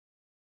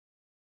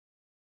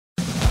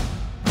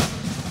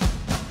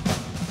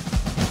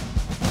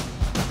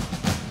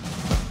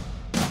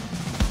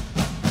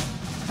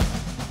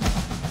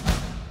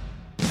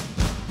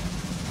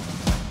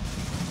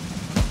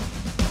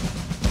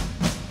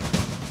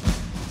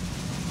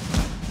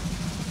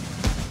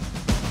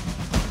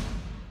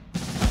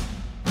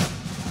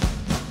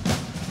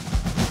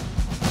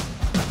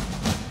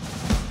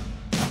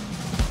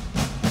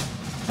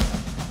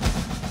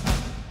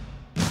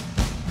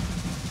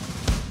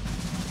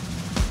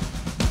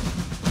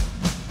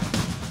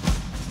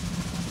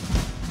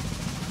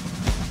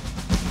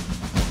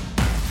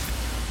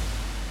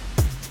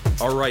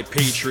All right,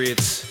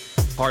 patriots,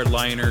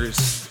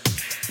 hardliners,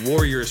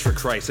 warriors for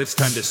Christ, it's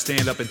time to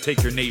stand up and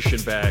take your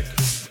nation back.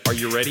 Are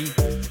you ready?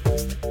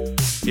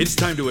 It's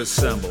time to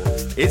assemble.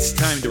 It's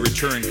time to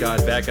return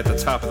God back at the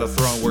top of the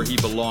throne where he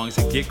belongs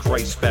and get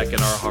Christ back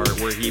in our heart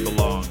where he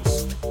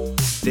belongs.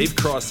 They've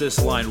crossed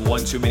this line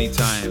one too many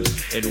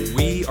times, and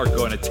we are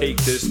going to take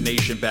this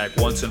nation back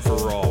once and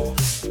for all.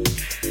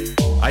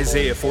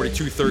 Isaiah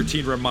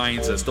 42:13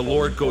 reminds us, the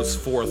Lord goes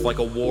forth like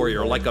a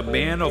warrior, like a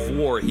man of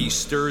war, he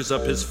stirs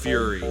up his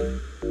fury.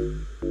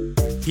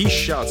 He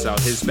shouts out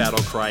his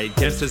battle cry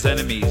against his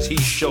enemies, he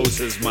shows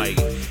his might,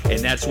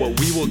 and that's what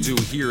we will do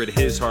here at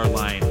his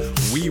hardline.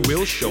 We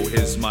will show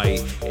his might.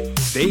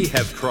 They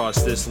have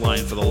crossed this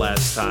line for the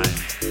last time.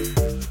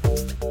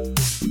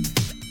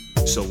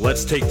 So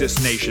let's take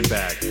this nation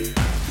back.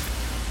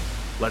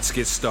 Let's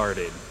get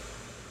started.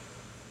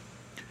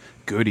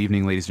 Good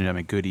evening, ladies and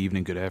gentlemen. Good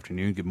evening, good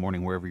afternoon, good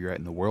morning, wherever you're at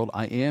in the world.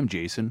 I am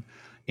Jason,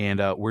 and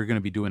we're going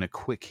to be doing a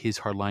quick His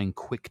Hardline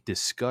quick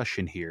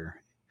discussion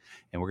here,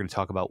 and we're going to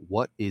talk about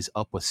what is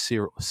up with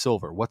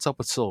silver. What's up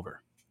with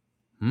silver?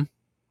 Because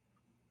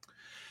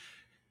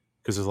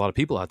there's a lot of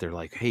people out there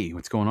like, hey,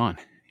 what's going on?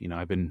 You know,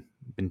 I've been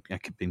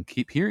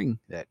keep hearing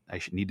that I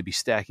should need to be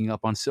stacking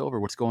up on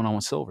silver. What's going on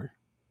with silver?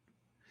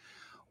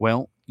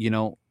 Well,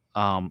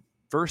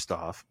 first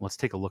off, let's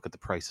take a look at the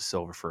price of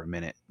silver for a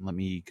minute. Let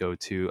me go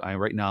to,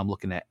 right now I'm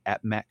looking at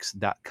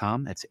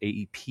APMEX.com. That's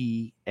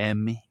APMEX.com,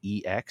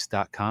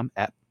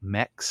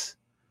 APMEX.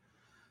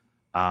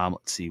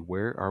 Let's see,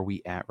 where are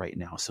we at right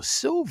now? So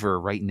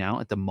silver right now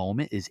at the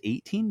moment is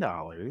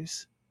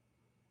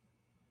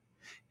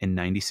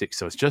 $18.96.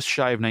 So it's just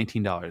shy of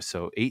 $19.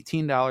 So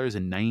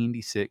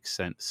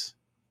 $18.96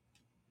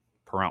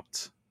 per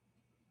ounce.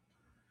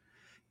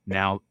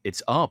 Now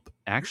it's up,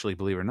 actually,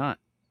 believe it or not,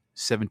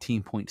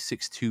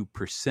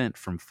 17.62%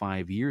 from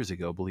 5 years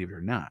ago, believe it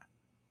or not.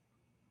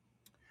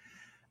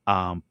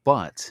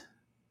 But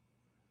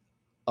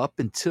up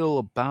until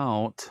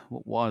about,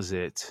 what was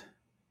it?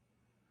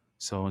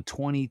 So in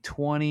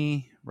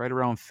 2020, right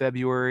around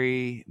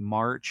February,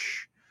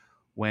 March,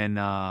 when,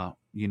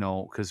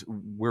 because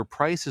where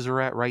prices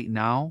are at right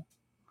now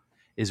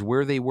is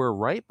where they were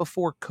right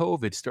before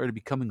COVID started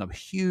becoming a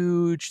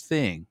huge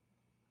thing.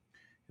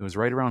 It was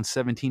right around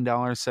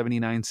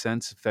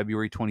 $17.79,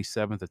 February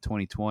 27th of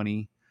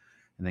 2020.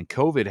 And then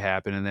COVID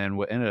happened. And then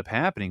what ended up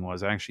happening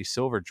was actually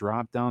silver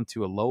dropped down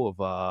to a low of,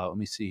 let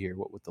me see here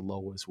what the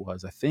low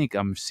was. I think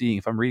I'm seeing,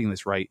 if I'm reading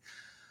this right,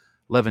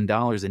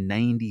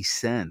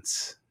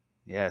 $11.90.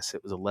 Yes,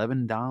 it was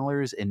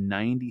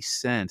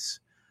 $11.90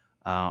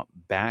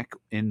 back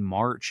in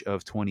March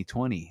of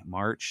 2020.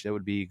 March, that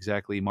would be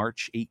exactly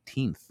March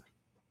 18th.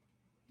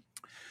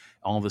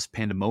 All this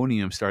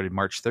pandemonium started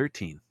March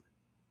 13th.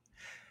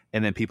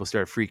 And then people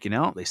started freaking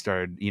out. They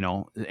started,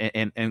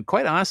 and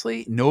quite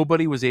honestly,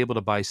 nobody was able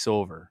to buy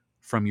silver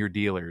from your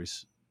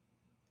dealers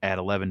at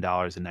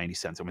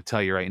 $11.90. I'm going to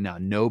tell you right now,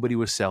 nobody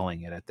was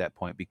selling it at that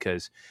point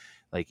because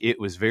it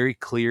was very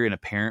clear and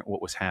apparent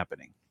what was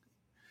happening.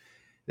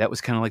 That was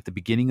kind of like the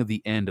beginning of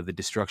the end of the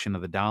destruction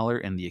of the dollar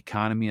and the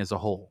economy as a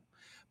whole.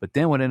 But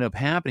then what ended up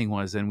happening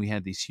was then we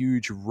had this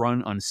huge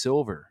run on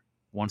silver.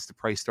 Once the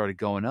price started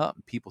going up,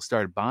 people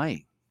started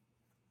buying.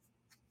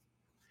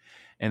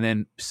 And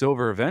then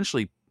silver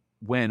eventually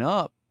went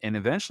up and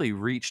eventually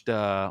reached,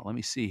 let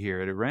me see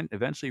here. It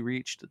eventually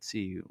reached, let's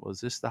see,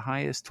 was this the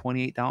highest?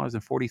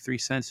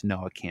 $28.43?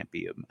 No, it can't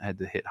be. It had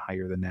to hit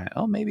higher than that.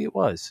 Oh, maybe it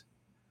was.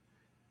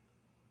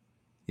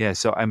 Yeah,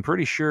 so I'm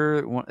pretty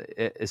sure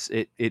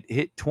it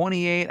hit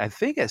 28. I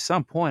think at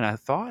some point I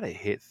thought it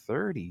hit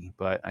 30,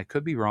 but I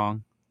could be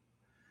wrong.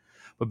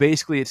 But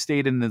basically, it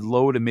stayed in the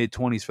low to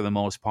mid-20s for the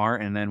most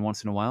part, and then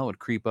once in a while, it would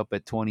creep up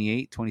at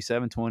 28,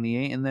 27,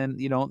 28, and then,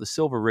 the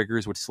silver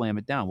riggers would slam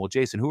it down. Well,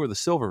 Jason, who are the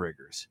silver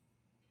riggers?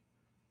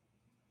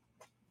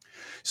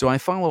 So I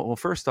follow, well,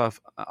 first off,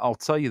 I'll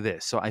tell you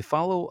this. So I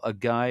follow a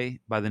guy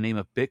by the name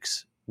of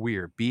Bix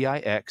Weir,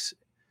 B-I-X,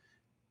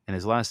 and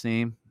his last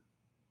name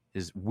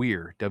is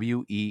Weir,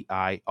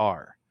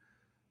 W-E-I-R.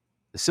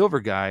 The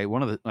silver guy,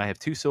 I have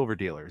two silver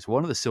dealers.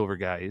 One of the silver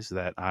guys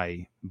that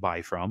I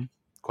buy from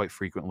quite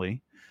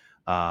frequently,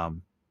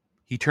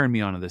 he turned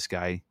me on to this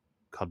guy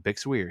called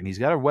Bix Weir, and he's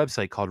got a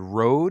website called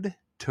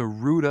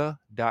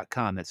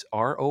roadtoruta.com. That's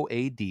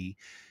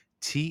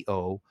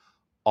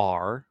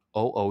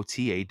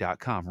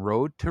ROADTOROOTA.com,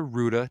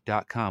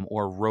 roadtoruta.com,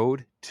 or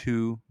road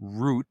to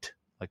root,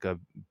 like a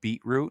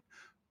beetroot,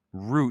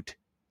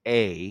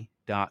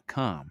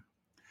 roota.com.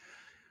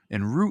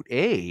 And Root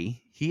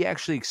A, he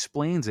actually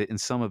explains it in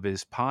some of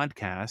his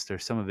podcasts or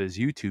some of his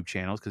YouTube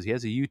channels, because he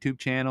has a YouTube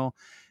channel.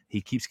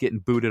 He keeps getting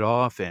booted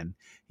off, and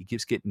he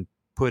keeps getting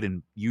put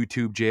in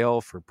YouTube jail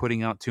for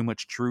putting out too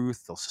much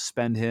truth. They'll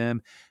suspend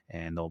him,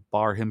 and they'll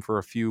bar him for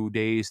a few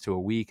days to a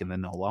week, and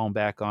then they'll allow him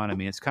back on. I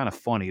mean, it's kind of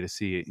funny to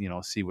see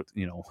what,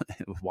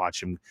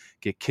 watch him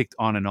get kicked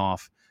on and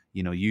off,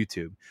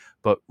 YouTube.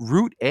 But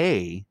Root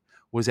A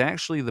was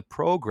actually the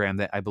program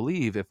that I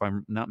believe, if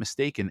I'm not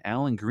mistaken,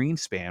 Alan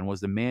Greenspan was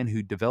the man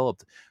who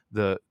developed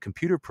the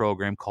computer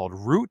program called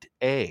Root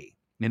A.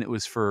 and it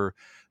was for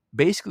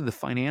basically the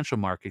financial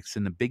markets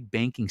and the big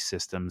banking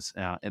systems.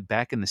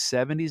 Back in the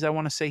 70s, I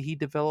want to say he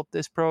developed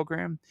this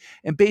program.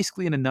 And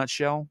basically, in a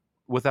nutshell,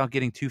 without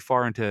getting too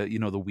far into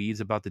the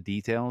weeds about the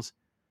details,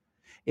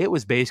 it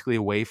was basically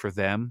a way for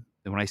them,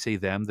 and when I say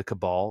them, the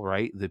cabal,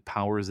 right, the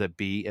powers that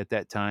be at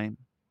that time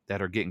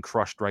that are getting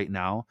crushed right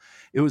now,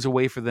 it was a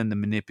way for them to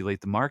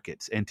manipulate the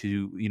markets and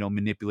to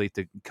manipulate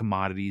the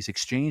commodities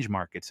exchange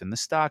markets and the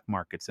stock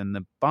markets and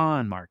the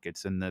bond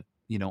markets and the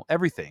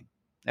everything,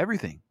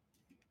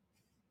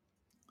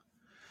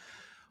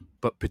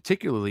 but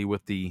particularly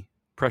with the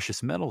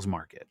precious metals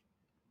market.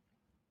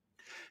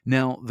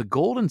 Now, the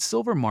gold and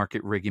silver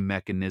market rigging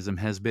mechanism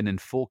has been in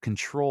full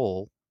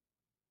control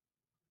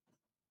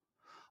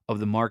of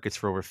the markets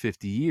for over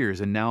 50 years,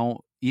 and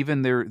now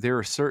even there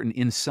are certain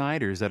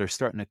insiders that are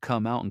starting to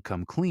come out and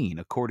come clean,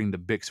 according to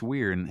Bix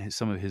Weir and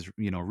some of his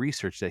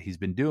research that he's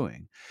been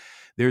doing.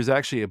 There's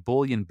actually a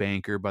bullion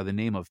banker by the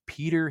name of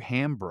Peter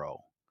Hambro,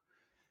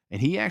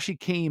 and he actually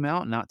came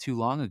out not too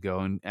long ago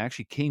and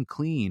actually came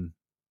clean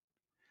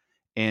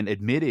and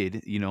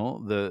admitted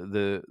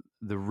the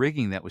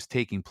rigging that was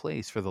taking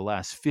place for the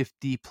last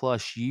 50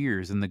 plus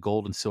years in the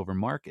gold and silver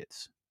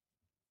markets.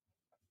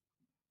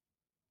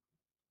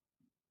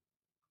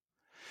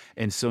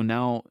 And so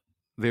now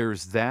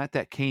there's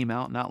that came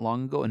out not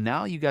long ago. And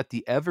now you got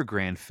the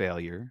Evergrande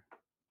failure,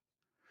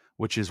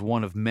 which is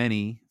one of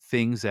many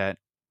things that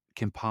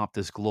can pop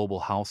this global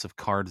house of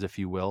cards, if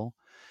you will.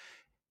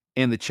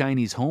 And the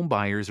Chinese home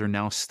buyers are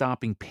now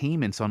stopping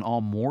payments on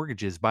all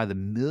mortgages by the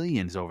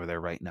millions over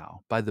there right now,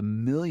 by the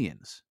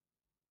millions.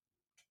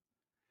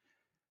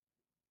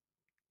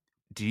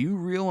 Do you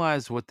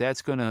realize what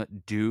that's going to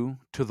do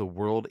to the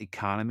world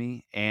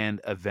economy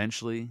and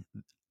eventually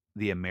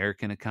the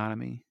American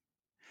economy?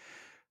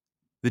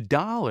 The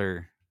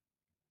dollar,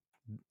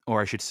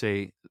 or I should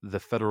say the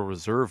Federal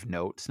Reserve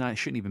note, it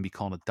shouldn't even be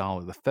called a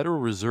dollar. The Federal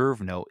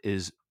Reserve note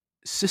is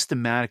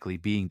systematically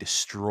being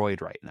destroyed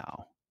right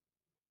now.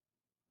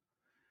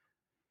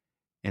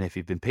 And if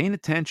you've been paying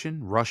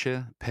attention,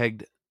 Russia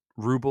pegged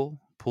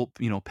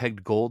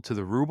pegged gold to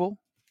the ruble,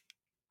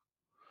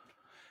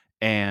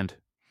 and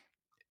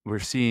we're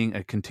seeing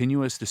a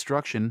continuous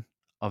destruction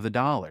of the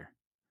dollar.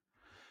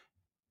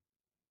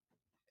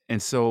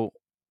 And so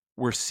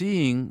we're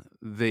seeing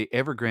the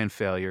Evergrande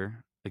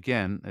failure.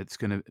 Again, it's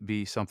going to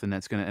be something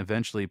that's going to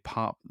eventually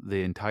pop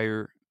the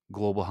entire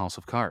global house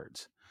of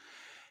cards.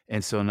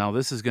 And so now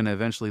this is going to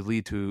eventually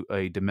lead to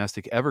a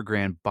domestic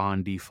Evergrande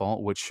bond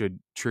default, which should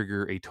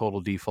trigger a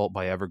total default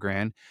by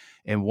Evergrande.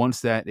 And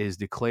once that is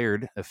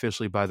declared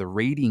officially by the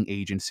rating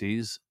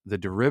agencies, the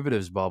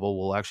derivatives bubble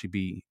will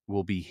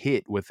be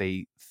hit with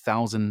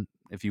 1,000,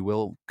 if you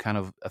will, kind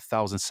of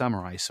 1,000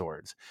 samurai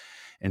swords.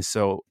 And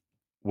so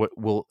what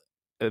will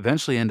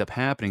eventually end up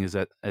happening is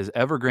that as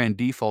Evergrande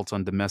defaults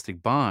on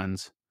domestic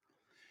bonds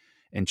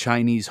and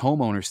Chinese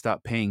homeowners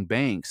stop paying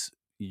banks,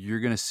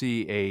 you're going to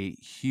see a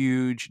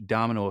huge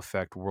domino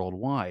effect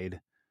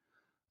worldwide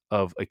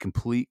of a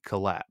complete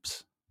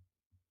collapse.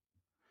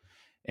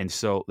 And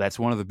so that's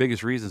one of the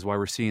biggest reasons why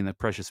we're seeing the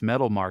precious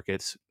metal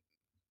markets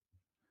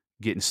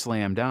getting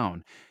slammed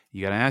down.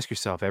 You got to ask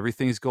yourself,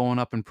 everything's going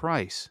up in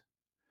price.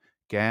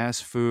 Gas,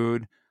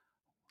 food,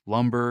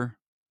 lumber,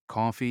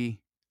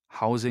 coffee,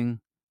 housing,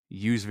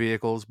 used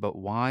vehicles, but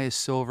why is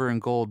silver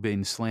and gold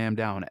being slammed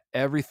down?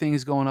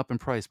 Everything's going up in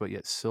price, but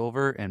yet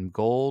silver and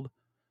gold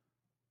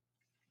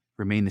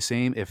remain the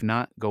same, if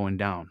not going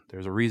down.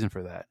 There's a reason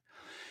for that.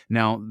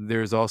 Now,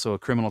 there's also a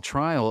criminal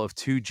trial of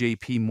 2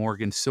 JP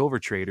Morgan silver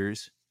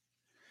traders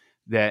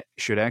that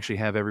should actually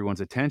have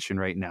everyone's attention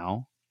right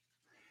now,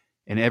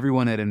 and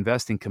everyone that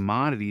invests in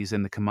commodities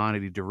and the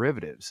commodity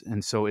derivatives.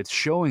 And so it's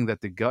showing that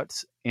the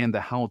guts and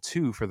the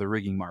how-to for the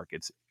rigging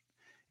markets.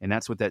 And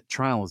that's what that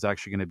trial is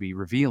actually going to be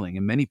revealing.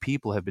 And many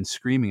people have been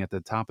screaming at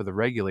the top of the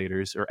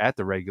regulators or at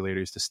the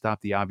regulators to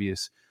stop the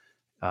obvious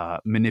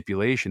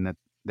manipulation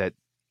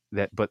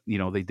but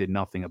they did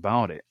nothing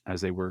about it, as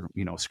they were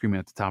screaming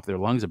at the top of their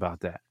lungs about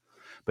that.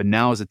 But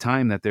now is the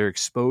time that they're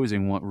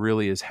exposing what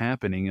really is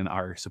happening in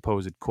our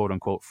supposed quote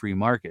unquote free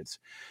markets.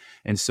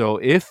 And so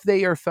if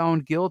they are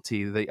found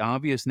guilty, the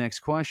obvious next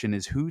question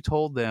is, who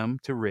told them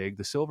to rig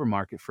the silver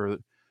market for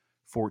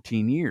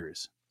 14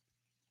 years?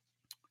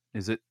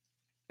 Is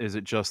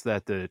it just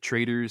that the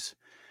traders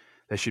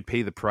that should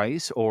pay the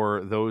price,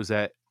 or those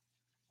that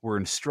were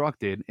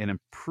instructed and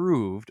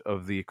approved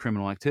of the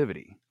criminal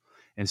activity?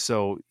 And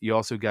so you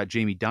also got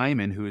Jamie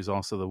Dimon, who is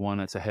also the one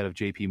that's ahead of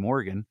JP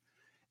Morgan,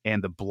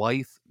 and the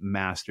Blythe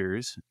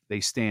Masters. They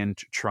stand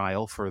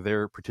trial for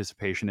their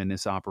participation in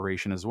this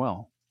operation as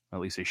well. At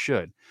least they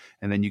should.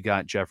 And then you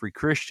got Jeffrey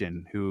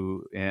Christian,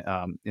 who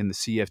in the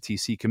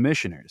CFTC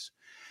commissioners.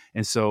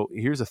 And so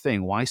here's the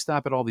thing: why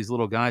stop at all these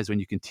little guys when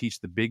you can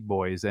teach the big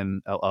boys,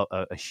 and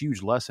a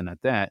huge lesson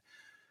at that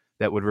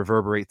would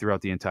reverberate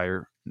throughout the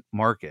entire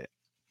market?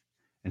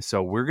 And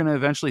so we're going to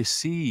eventually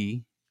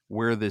see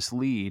where this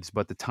leads,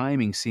 but the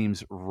timing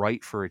seems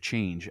right for a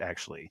change,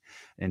 actually.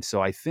 And so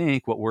I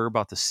think what we're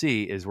about to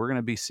see is we're going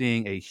to be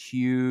seeing a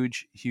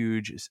huge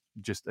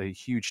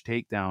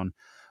takedown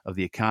of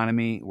the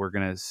economy. We're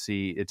going to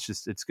see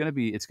it's going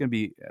to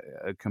be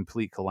a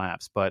complete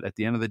collapse. But at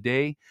the end of the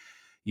day,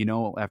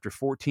 after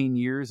 14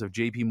 years of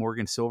JP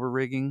Morgan silver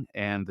rigging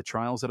and the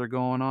trials that are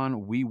going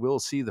on, we will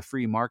see the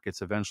free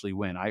markets eventually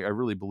win. I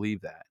really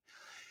believe that.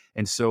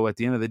 And so at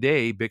the end of the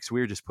day, Bix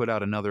Weir just put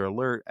out another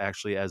alert,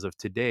 actually, as of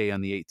today on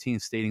the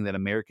 18th, stating that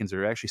Americans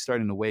are actually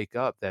starting to wake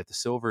up, that the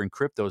silver and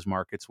cryptos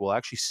markets will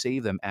actually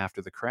save them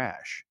after the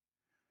crash.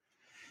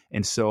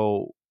 And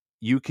so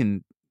you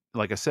can,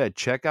 like I said,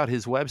 check out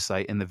his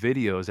website and the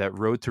videos at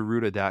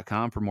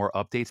roadtoruta.com for more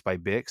updates by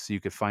Bix, so you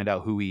could find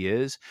out who he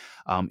is.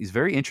 He's a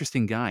very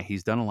interesting guy.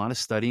 He's done a lot of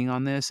studying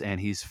on this, and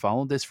he's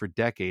followed this for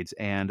decades.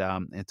 And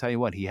I'll tell you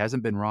what, he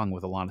hasn't been wrong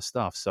with a lot of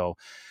stuff. So,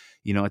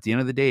 at the end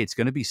of the day, it's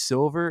going to be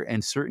silver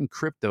and certain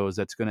cryptos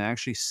that's going to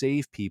actually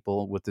save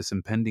people with this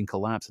impending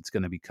collapse that's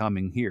going to be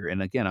coming here.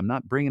 And again, I'm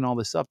not bringing all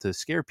this up to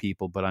scare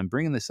people, but I'm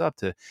bringing this up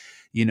to,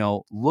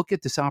 look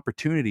at this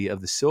opportunity of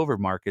the silver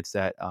markets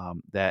that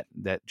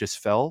just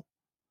fell.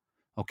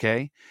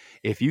 Okay,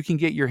 if you can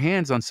get your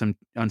hands on some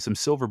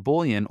silver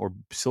bullion or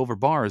silver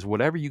bars,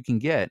 whatever you can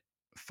get,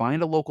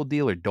 find a local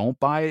dealer. Don't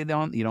buy it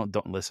on,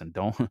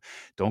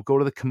 don't go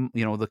to the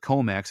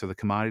COMEX or the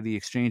commodity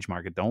exchange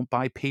market. Don't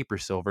buy paper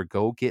silver.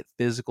 Go get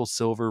physical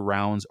silver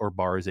rounds or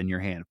bars in your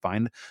hand.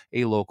 Find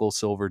a local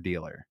silver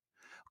dealer.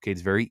 Okay,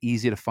 it's very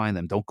easy to find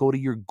them. Don't go to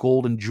your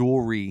gold and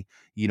jewelry,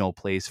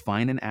 place.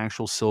 Find an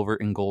actual silver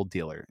and gold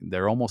dealer.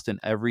 They're almost in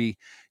every,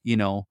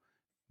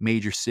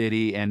 major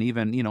city and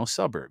even,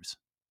 suburbs.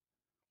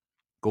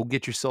 Go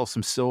get yourself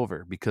some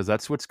silver, because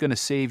that's what's going to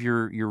save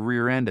your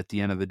rear end at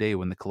the end of the day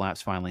when the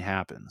collapse finally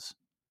happens.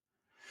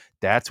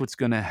 That's what's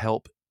going to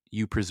help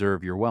you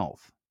preserve your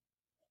wealth.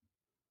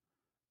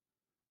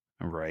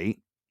 All right.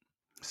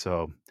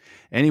 So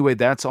anyway,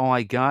 that's all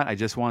I got. I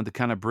just wanted to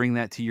kind of bring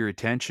that to your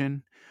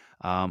attention.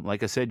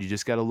 Like I said, you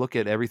just got to look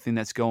at everything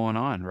that's going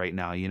on right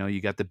now.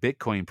 You got the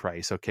Bitcoin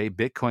price. Okay.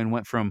 Bitcoin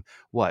went from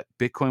what?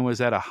 Bitcoin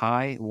was at a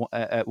high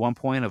at one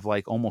point of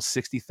like almost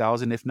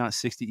 60,000, if not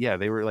 60. Yeah.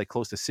 They were like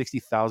close to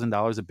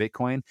 $60,000 a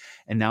Bitcoin.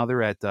 And now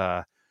they're at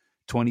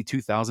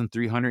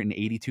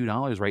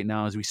 $22,382 right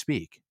now as we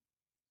speak.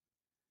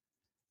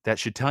 That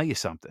should tell you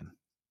something.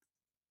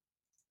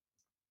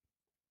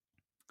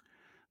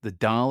 The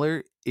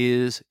dollar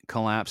is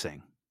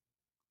collapsing.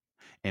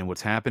 And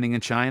what's happening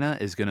in China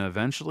is going to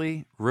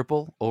eventually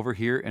ripple over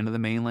here into the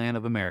mainland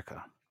of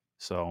America.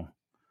 So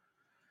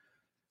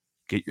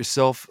get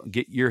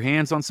your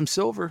hands on some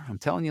silver. I'm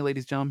telling you,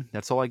 ladies and gentlemen,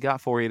 that's all I got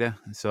for you.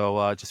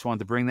 So just wanted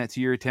to bring that to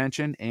your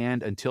attention.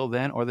 And until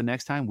then, or the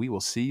next time, we will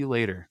see you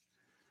later.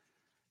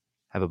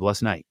 Have a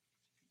blessed night.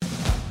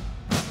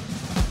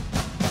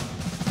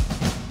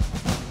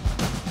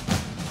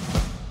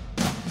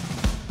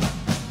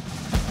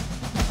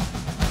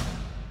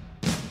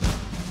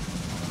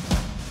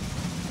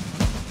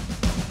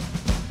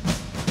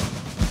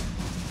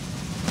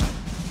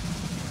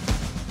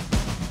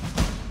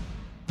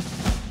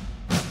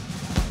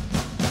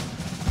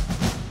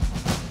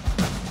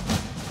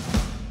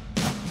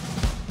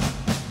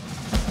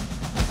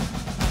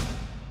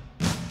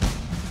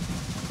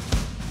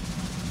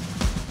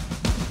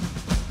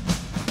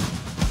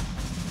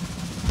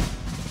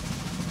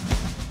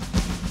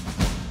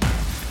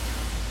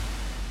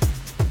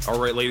 All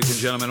right, ladies and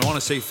gentlemen, I want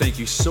to say thank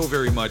you so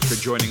very much for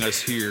joining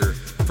us here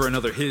for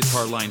another His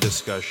Hardline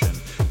discussion.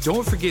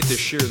 Don't forget to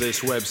share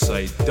this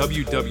website,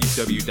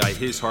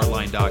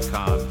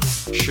 www.hishardline.com.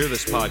 Share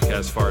this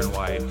podcast far and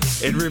wide.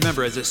 And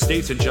remember, as it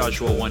states in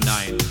Joshua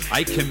 1:9,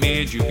 I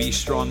command you, be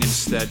strong and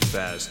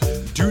steadfast.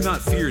 Do not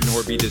fear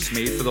nor be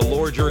dismayed, for the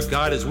Lord your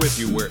God is with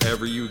you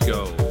wherever you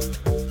go.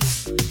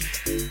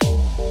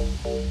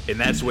 And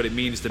that's what it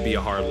means to be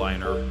a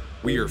hardliner.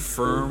 We are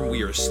firm,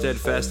 we are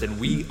steadfast, and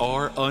we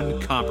are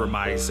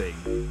uncompromising.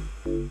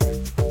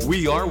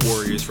 We are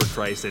warriors for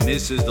Christ, and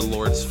this is the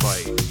Lord's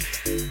fight.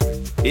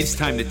 It's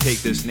time to take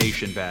this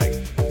nation back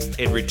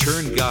and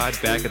return God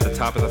back at the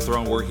top of the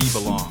throne where he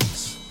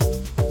belongs.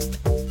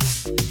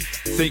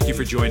 Thank you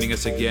for joining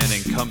us again,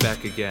 and come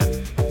back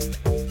again.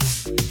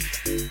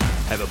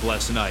 Have a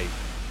blessed night.